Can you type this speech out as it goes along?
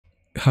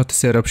how to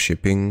set up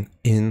shipping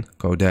in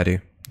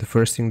GoDaddy. The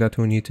first thing that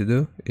we need to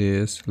do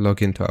is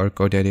log into our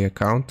GoDaddy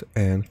account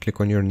and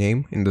click on your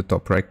name in the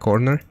top right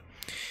corner.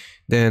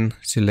 Then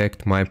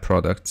select My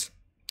Products.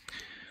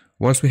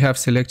 Once we have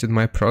selected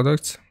My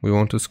Products, we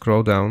want to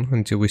scroll down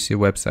until we see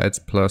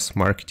Websites plus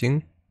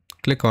Marketing.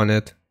 Click on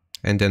it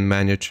and then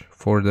Manage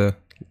for the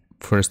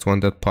first one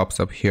that pops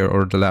up here,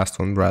 or the last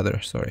one rather,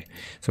 sorry.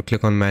 So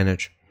click on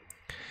Manage.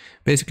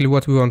 Basically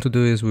what we want to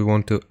do is we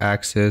want to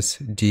access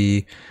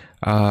the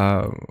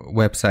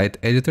website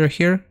editor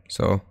here.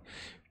 So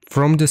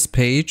from this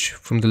page,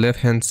 from the left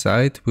hand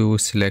side, we will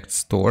select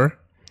Store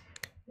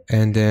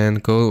and then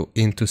go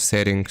into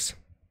Settings.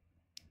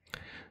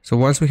 So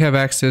once we have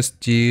accessed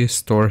the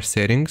store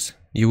settings,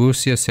 you will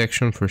see a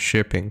section for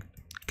shipping.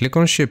 Click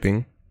on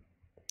Shipping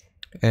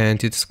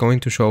and it's going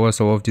to show us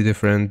all of the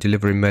different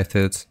delivery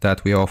methods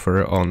that we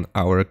offer on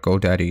our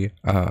GoDaddy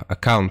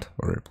account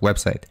or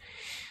website.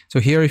 So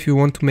here, if you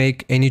want to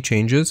make any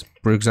changes,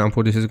 for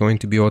example, this is going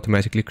to be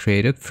automatically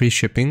created, free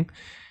shipping,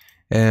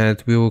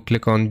 and we will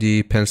click on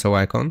the pencil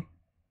icon.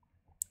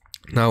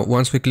 Now,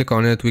 once we click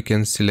on it, we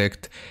can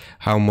select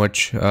how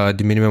much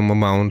the minimum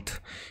amount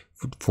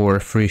for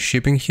free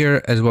shipping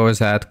here, as well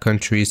as add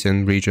countries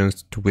and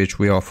regions to which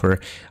we offer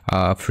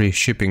free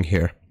shipping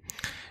here.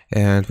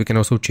 And we can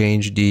also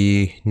change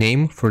the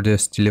name for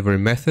this delivery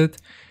method.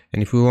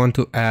 And if we want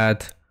to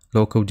add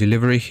local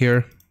delivery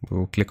here,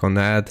 we'll click on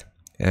Add.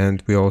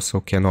 And we also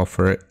can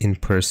offer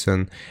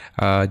in-person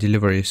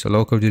delivery. So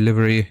local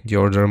delivery, the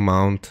order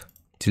amount,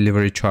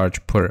 delivery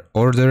charge per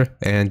order,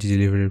 and the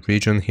delivery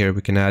region. Here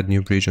we can add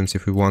new regions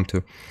if we want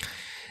to.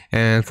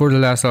 And for the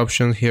last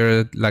option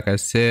here, like I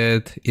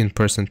said,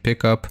 in-person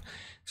pickup.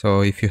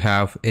 So if you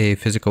have a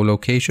physical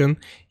location,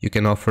 you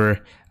can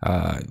offer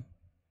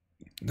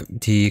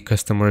the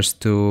customers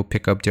to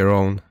pick up their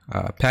own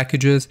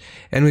packages.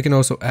 And we can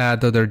also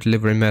add other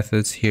delivery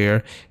methods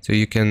here. So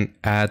you can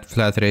add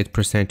flat rate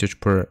percentage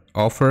per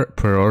offer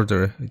per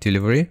order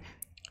delivery,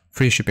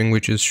 free shipping,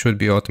 which should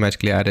be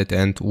automatically added,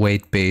 and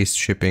weight-based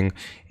shipping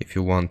if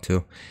you want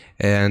to.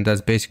 And that's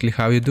basically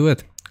how you do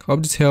it.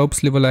 Hope this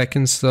helps. Leave a like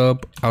and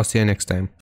sub. I'll see you next time.